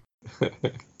everyone.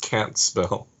 Can't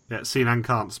spell. Yeah, Sinan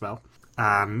can't spell.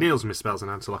 And Niels misspells an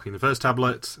answer locking the first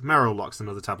tablet. Meryl locks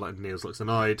another tablet and Niels looks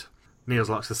annoyed.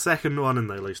 Niels locks the second one and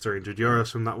they lose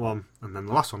 €300 from that one. And then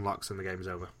the last one locks and the game's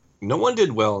over. No one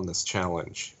did well in this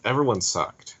challenge. Everyone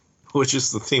sucked. Which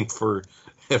is the theme for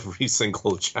every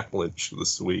single challenge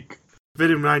this week.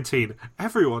 Vidim 19,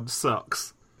 everyone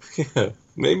sucks. Yeah,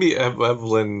 maybe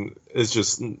Evelyn is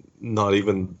just not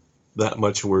even that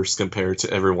much worse compared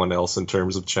to everyone else in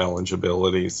terms of challenge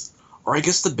abilities. Or I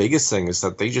guess the biggest thing is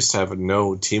that they just have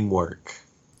no teamwork.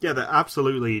 Yeah, they're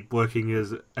absolutely working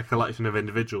as a collection of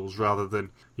individuals rather than,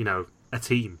 a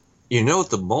team.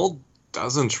 The mole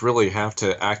doesn't really have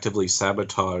to actively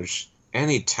sabotage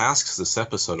any tasks this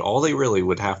episode. All they really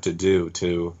would have to do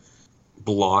to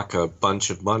block a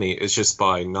bunch of money is just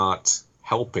by not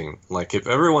helping. Like, if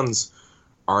everyone's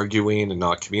arguing and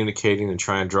not communicating and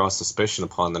trying to draw suspicion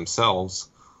upon themselves,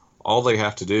 all they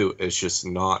have to do is just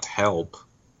not help,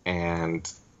 and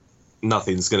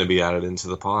nothing's going to be added into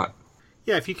the pot.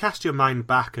 Yeah, if you cast your mind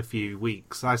back a few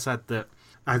weeks, I said that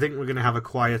I think we're going to have a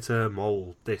quieter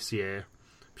mole this year,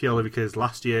 purely because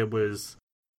last year was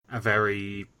a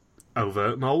very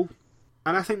overt mole.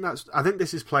 And I think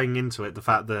this is playing into it, the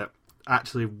fact that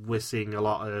actually we're seeing a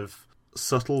lot of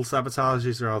subtle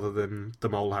sabotages rather than the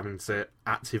mole having to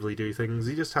actively do things.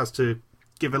 He just has to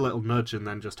give a little nudge and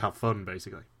then just have fun,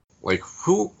 basically. Like,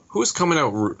 who's coming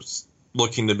out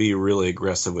looking to be really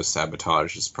aggressive with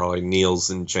sabotage? It's probably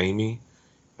Niels and Jamie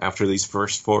after these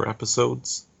first 4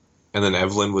 episodes. And then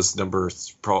Evelyn was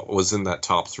in that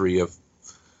top 3 of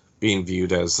being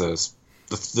viewed as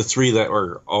the 3 that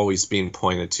were always being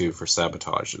pointed to for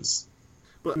sabotages.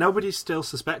 But nobody's still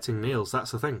suspecting Niels,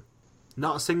 that's the thing.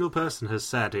 Not a single person has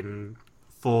said in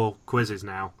 4 quizzes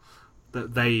now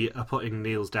that they are putting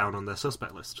Niels down on their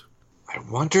suspect list. I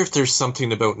wonder if there's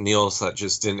something about Niels that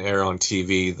just didn't air on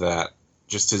TV, that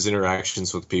just his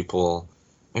interactions with people,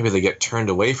 maybe they get turned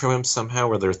away from him somehow,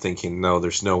 where they're thinking, no,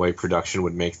 there's no way production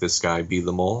would make this guy be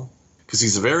the mole. Because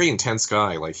he's a very intense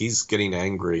guy. Like, he's getting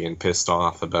angry and pissed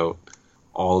off about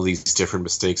all these different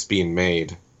mistakes being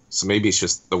made. So maybe it's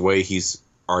just the way he's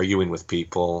arguing with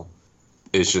people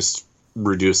is just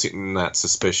reducing that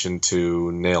suspicion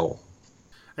to nil.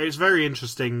 It's very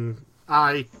interesting.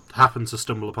 I happened to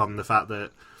stumble upon the fact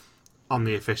that on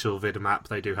the official Vidmap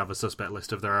they do have a suspect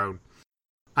list of their own.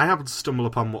 I happened to stumble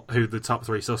upon who the top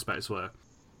 3 suspects were,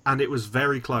 and it was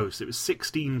very close. It was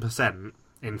 16%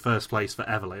 in first place for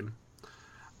Evelyn,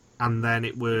 and then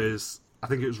it was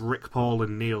Rick Paul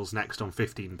and Niels next on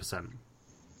 15%.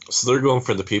 So they're going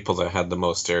for the people that had the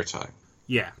most airtime.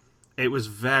 Yeah, it was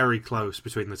very close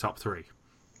between the top 3.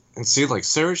 And see, like,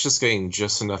 Sarah's just getting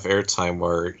just enough airtime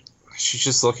where she's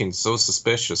just looking so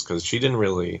suspicious, because she didn't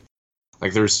really...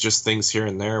 Like, there's just things here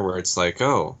and there where it's like,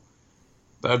 oh,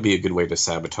 that would be a good way to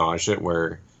sabotage it,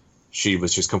 where she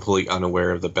was just completely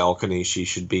unaware of the balcony she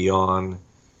should be on,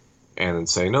 and then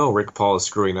say, no, Rick Paul is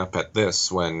screwing up at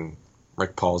this, when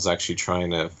Rick Paul is actually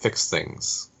trying to fix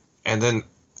things. And then,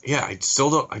 yeah,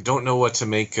 I don't know what to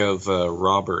make of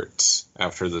Robert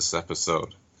after this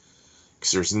episode.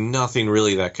 Because there's nothing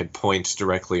really that could point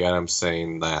directly at him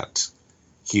saying that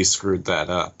he screwed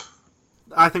that up.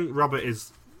 I think Robert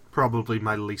is probably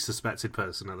my least suspected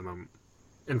person at the moment.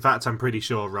 In fact, I'm pretty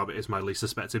sure Robert is my least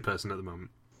suspected person at the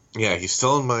moment. Yeah, he's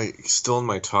still in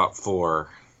my top 4.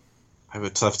 I have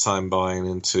a tough time buying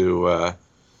into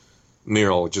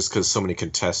Muriel just because so many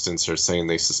contestants are saying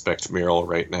they suspect Muriel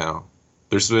right now.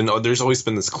 There's always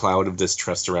been this cloud of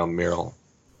distrust around Muriel.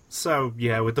 So,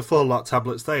 yeah, with the 4 lot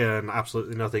tablets, they earn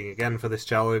absolutely nothing again for this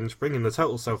challenge, bringing the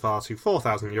total so far to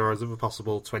 €4,000 of a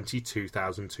possible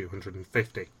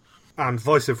 22,250. And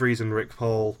Voice of Reason Rick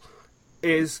Paul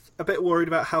is a bit worried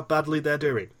about how badly they're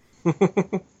doing.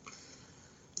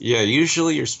 Yeah,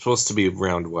 usually you're supposed to be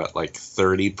around,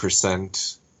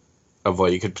 30% of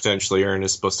what you could potentially earn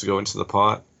is supposed to go into the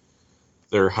pot.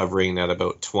 They're hovering at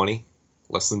about 20,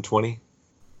 less than 20.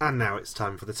 And now it's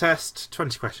time for the test.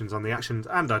 20 questions on the actions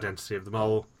and identity of the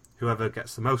mole. Whoever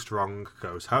gets the most wrong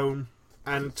goes home.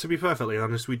 And to be perfectly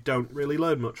honest, we don't really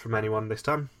learn much from anyone this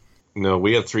time. No,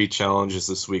 we had 3 challenges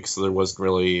this week, so there wasn't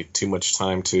really too much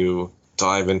time to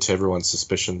dive into everyone's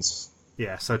suspicions.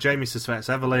 Yeah, so Jamie suspects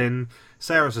Evelyn,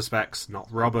 Sarah suspects not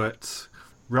Robert,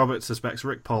 Robert suspects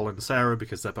Rick Paul and Sarah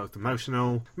because they're both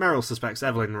emotional, Meryl suspects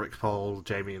Evelyn, Rick Paul,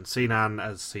 Jamie and Sinan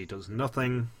as he does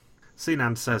nothing,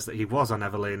 Sinan says that he was on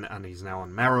Evelyn and he's now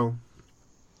on Meryl,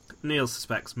 Neil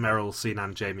suspects Meryl,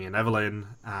 Sinan, Jamie and Evelyn,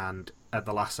 and at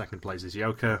the last second plays his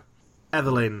Yoker.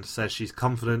 Evelyn says she's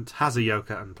confident, has a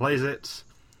Yoker and plays it,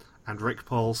 and Rick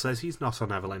Paul says he's not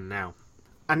on Evelyn now.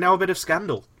 And now a bit of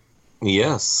scandal.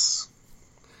 Yes.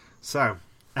 So,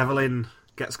 Evelyn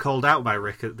gets called out by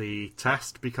Rick at the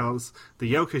test because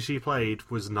the Yoker she played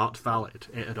was not valid.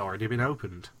 It had already been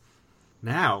opened.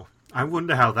 Now, I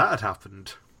wonder how that had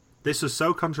happened. This was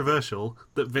so controversial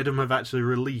that Vidum have actually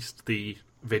released the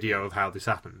video of how this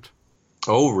happened.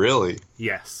 Oh, really?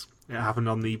 Yes. It happened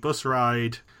on the bus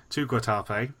ride to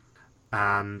Guatape.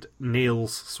 and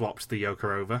Niels swapped the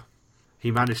Yoker over.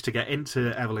 He managed to get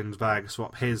into Evelyn's bag,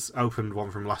 swap his opened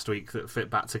one from last week that fit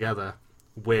back together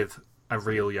with a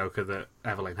real Yoker that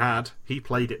Evelyn had. He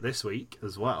played it this week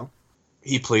as well.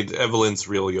 He played Evelyn's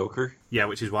real Yoker? Yeah,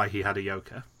 which is why he had a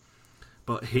Yoker.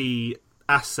 But he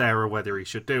asked Sarah whether he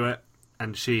should do it,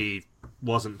 and she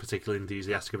wasn't particularly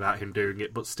enthusiastic about him doing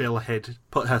it, but still had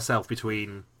put herself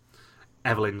between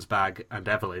Evelyn's bag and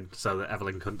Evelyn so that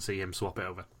Evelyn couldn't see him swap it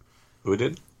over. Who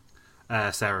did?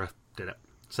 Sarah did it.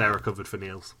 Sarah covered for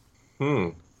Niels.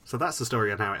 So that's the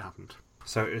story on how it happened.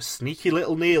 So it was sneaky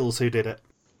little Niels who did it.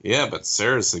 Yeah, but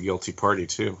Sarah's the guilty party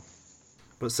too.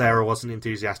 But Sarah wasn't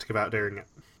enthusiastic about doing it.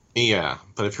 Yeah,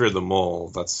 but if you're the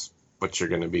mole, that's what you're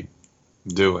going to be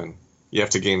doing. You have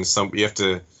to gain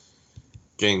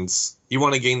you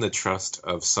want to gain the trust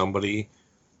of somebody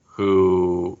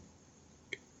who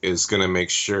is going to make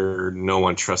sure no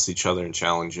one trusts each other in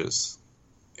challenges.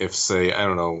 If, say, I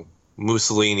don't know,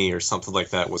 Mussolini or something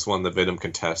like that was one of the Vidum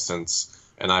contestants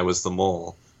and I was the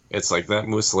mole, it's like that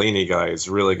Mussolini guy is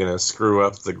really going to screw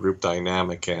up the group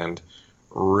dynamic and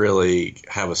really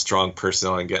have a strong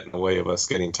personality and get in the way of us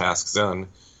getting tasks done.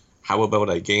 How about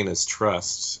I gain his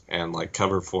trust and like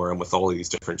cover for him with all these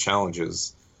different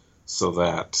challenges so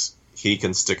that he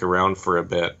can stick around for a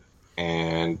bit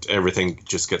and everything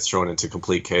just gets thrown into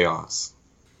complete chaos.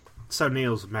 So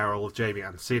Niels, Meryl, Jamie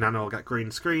and Sinan all get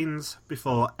green screens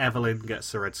before Evelyn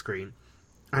gets the red screen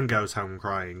and goes home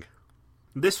crying.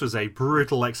 This was a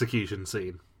brutal execution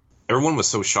scene. Everyone was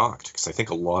so shocked because I think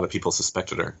a lot of people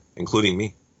suspected her, including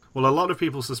me. Well, a lot of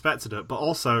people suspected it, but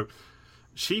also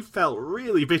she felt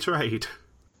really betrayed.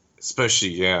 Especially,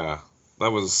 yeah.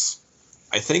 That was...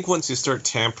 I think once you start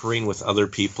tampering with other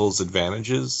people's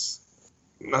advantages,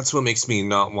 that's what makes me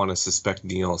not want to suspect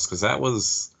Niels, because that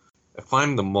was... If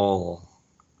I'm the mole,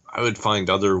 I would find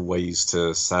other ways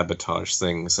to sabotage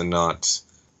things and not...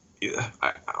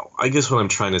 I guess what I'm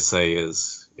trying to say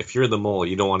is, if you're the mole,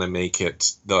 you don't want to make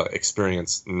it, the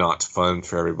experience, not fun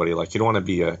for everybody. Like, you don't want to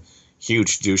be a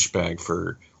huge douchebag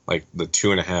for, like, the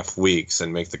 2.5 weeks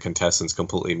and make the contestants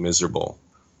completely miserable.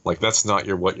 Like, that's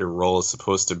not what your role is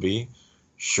supposed to be.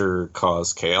 Sure,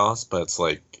 cause chaos, but it's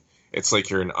like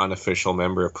you're an unofficial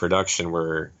member of production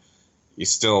where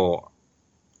it's still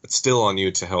on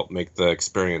you to help make the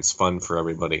experience fun for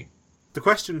everybody. The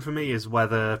question for me is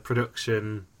whether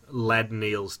production led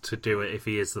Niels to do it if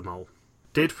he is the mole.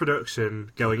 Did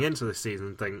production, going into this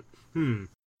season, think,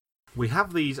 we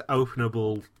have these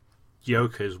openable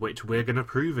Yokers which we're going to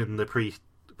prove in the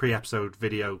pre-episode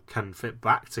video can fit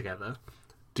back together.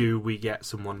 Do we get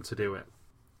someone to do it?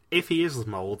 If he is the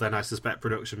mole, then I suspect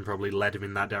production probably led him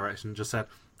in that direction, just said,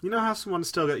 you know how someone's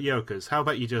still got Yokers? How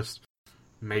about you just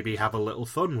maybe have a little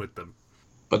fun with them?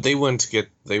 But they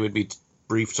would be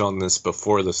briefed on this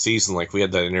before the season. Like, we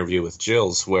had that interview with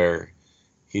Jills where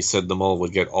he said the mole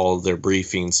would get all of their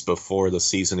briefings before the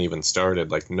season even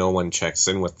started. Like, no one checks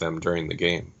in with them during the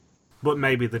game. But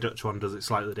maybe the Dutch one does it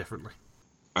slightly differently.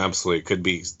 Absolutely. It could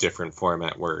be different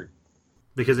format where...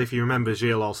 Because if you remember,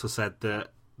 Gilles also said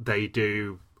that they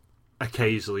do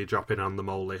occasionally drop in on the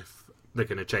mole if they're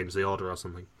going to change the order or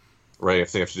something. Right,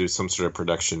 if they have to do some sort of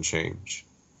production change.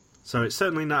 So it's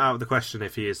certainly not out of the question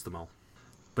if he is the mole.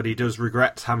 But he does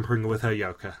regret tampering with her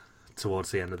Yoker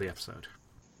towards the end of the episode.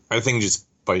 I think just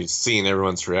by seeing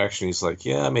everyone's reaction, he's like,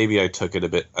 yeah, maybe I took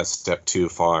it a step too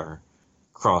far.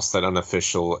 Crossed that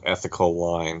unofficial ethical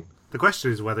line. The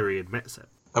question is whether he admits it.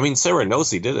 I mean, Sarah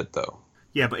knows he did it, though.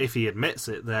 Yeah, but if he admits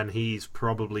it, then he's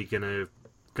probably going to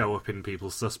go up in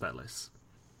people's suspect lists.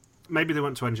 Maybe they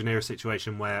want to engineer a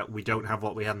situation where we don't have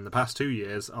what we had in the past 2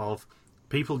 years of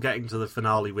people getting to the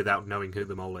finale without knowing who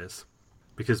the mole is.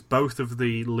 Because both of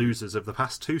the losers of the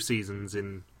past 2 seasons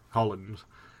in Holland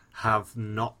have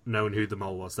not known who the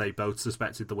mole was. They both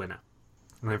suspected the winner.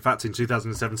 And in fact, in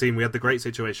 2017, we had the great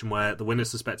situation where the winner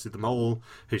suspected the mole,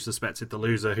 who suspected the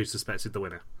loser, who suspected the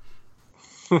winner.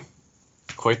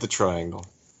 Quite the triangle.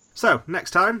 So,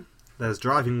 next time, there's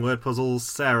driving word puzzles,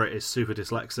 Sarah is super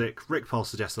dyslexic, Rick Paul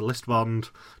suggests a list bond,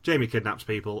 Jamie kidnaps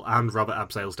people, and Robert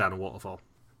abseils down a waterfall.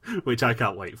 Which I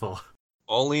can't wait for.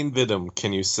 Only in Vidum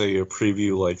can you say a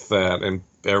preview like that, and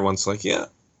everyone's like, yeah.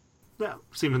 Yeah,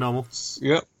 seems normal.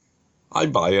 Yep. I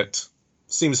buy it.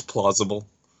 Seems plausible.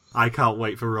 I can't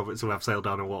wait for Robert to abseil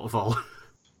down a waterfall.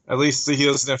 At least he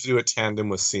doesn't have to do a tandem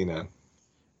with Sinan.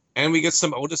 And we get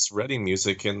some Otis Redding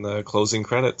music in the closing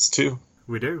credits, too.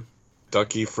 We do.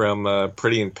 Ducky from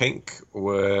Pretty in Pink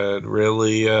would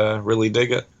really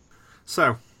dig it.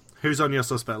 So, who's on your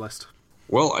suspect list?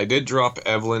 Well, I did drop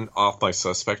Evelyn off my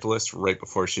suspect list right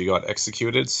before she got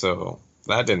executed, so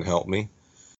that didn't help me.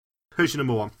 Who's your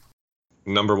number one?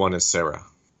 Number 1 is Sarah.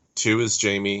 2 is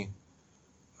Jamie.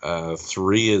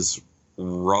 3 is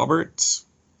Robert.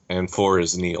 And 4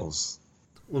 is Niels.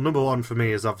 Well, number 1 for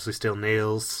me is obviously still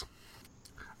Niels.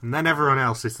 And then everyone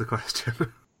else is the question.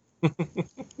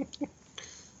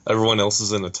 Everyone else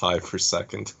is in a tie for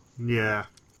second. Yeah.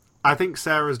 I think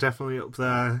Sarah's definitely up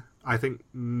there. I think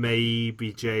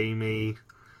maybe Jamie.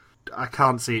 I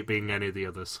can't see it being any of the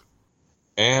others.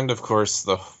 And, of course,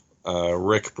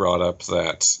 Rick brought up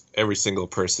that every single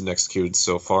person executed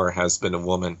so far has been a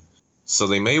woman. So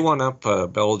they may one up a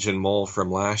Belgian mole from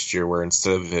last year, where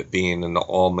instead of it being an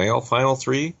all-male Final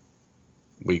 3,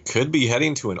 we could be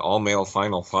heading to an all-male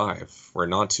Final 5. We're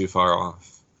not too far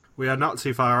off. We are not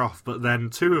too far off, but then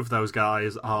 2 of those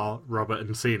guys are Robert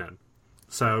and Sinan.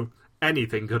 So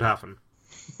anything could happen.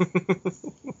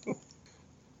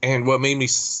 And what made me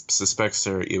suspect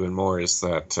Sarah even more is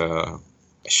that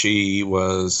she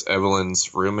was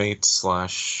Evelyn's roommate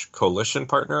 / coalition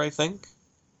partner, I think.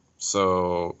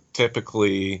 So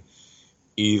typically,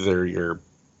 either your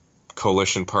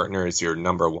coalition partner is your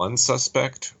number 1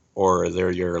 suspect, or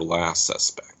they're your last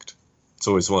suspect. It's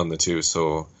always one of the two.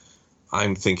 So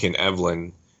I'm thinking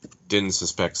Evelyn didn't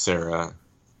suspect Sarah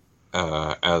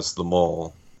as the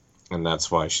mole, and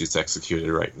that's why she's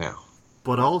executed right now.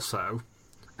 But also,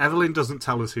 Evelyn doesn't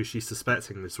tell us who she's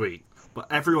suspecting this week, but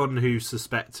everyone who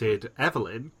suspected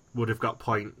Evelyn would have got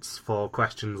points for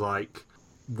questions like,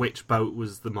 which boat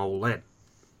was the mole in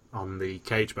on the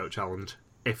cage boat challenge,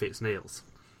 if it's Niels.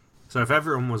 So if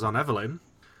everyone was on Evelyn,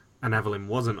 and Evelyn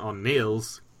wasn't on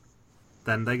Niels,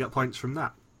 then they got points from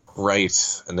that.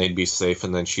 Right, and they'd be safe,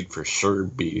 and then she'd for sure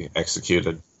be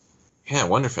executed. Yeah, I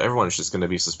wonder if everyone's just going to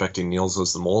be suspecting Niels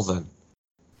as the mole then.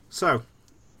 So,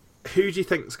 who do you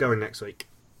think's going next week?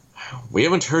 We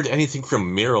haven't heard anything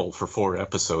from Meryl for 4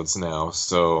 episodes now,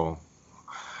 so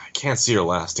I can't see her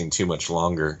lasting too much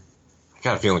longer. I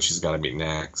got a feeling she's got to be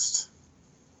next.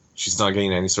 She's not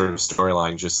getting any sort of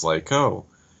storyline, just like,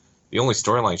 the only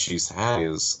storyline she's had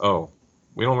is,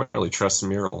 we don't really trust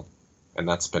Meryl, and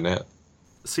that's been it.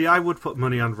 See, I would put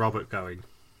money on Robert going.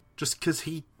 Just because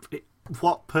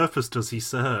what purpose does he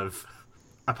serve?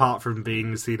 Apart from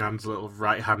being Sinan's little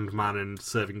right-hand man and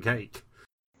serving cake.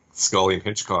 Scully and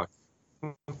Hitchcock.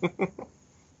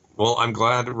 Well, I'm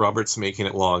glad Robert's making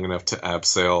it long enough to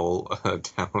abseil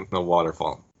down the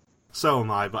waterfall. So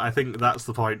am I, but I think that's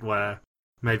the point where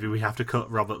maybe we have to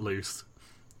cut Robert loose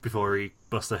before he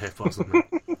busts a hip or something.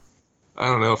 I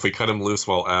don't know, if we cut him loose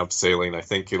while abseiling, I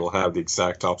think it'll have the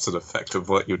exact opposite effect of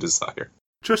what you desire.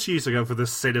 Trust you to go for the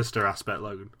sinister aspect,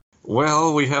 Logan.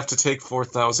 Well, we have to take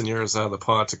 4,000 euros out of the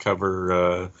pot to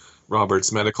cover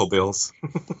Robert's medical bills.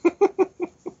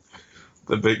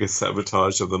 The biggest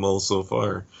sabotage of them all so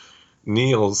far.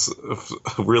 Niels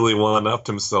really one-upped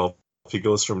himself. He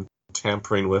goes from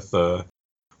tampering with the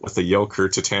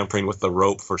yoker to tampering with the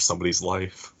rope for somebody's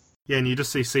life. Yeah, and you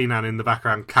just see Sinan in the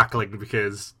background cackling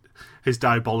because his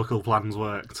diabolical plans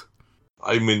worked.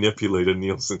 I manipulated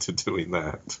Niels into doing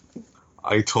that.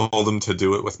 I told him to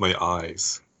do it with my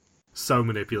eyes. So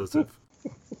manipulative.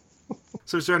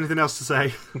 So is there anything else to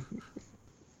say?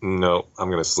 No, I'm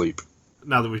going to sleep.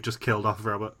 Now that we've just killed off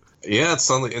Robert. Yeah, it's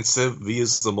suddenly, instead of V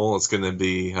is the Mole, it's going to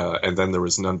be And Then There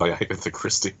Was None by Agatha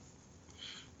Christie.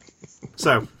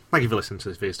 So, thank you for listening to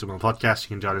this V is the Mole podcast. You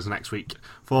can join us next week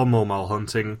for more mole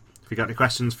hunting. If you've got any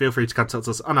questions, feel free to contact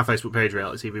us on our Facebook page,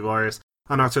 Reality TV Warriors,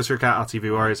 on our Twitter account,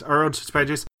 RTV Warriors, or our own Twitter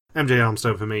pages, MJ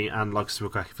Armstone for me and Log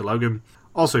Superquacky for Logan.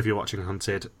 Also, if you're watching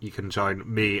Hunted, you can join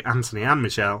me, Anthony, and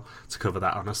Michelle to cover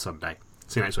that on a Sunday.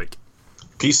 See you next week.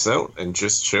 Peace out, and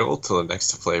just chill till the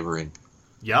next flavoring.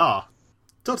 Yeah.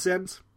 Talk to the end.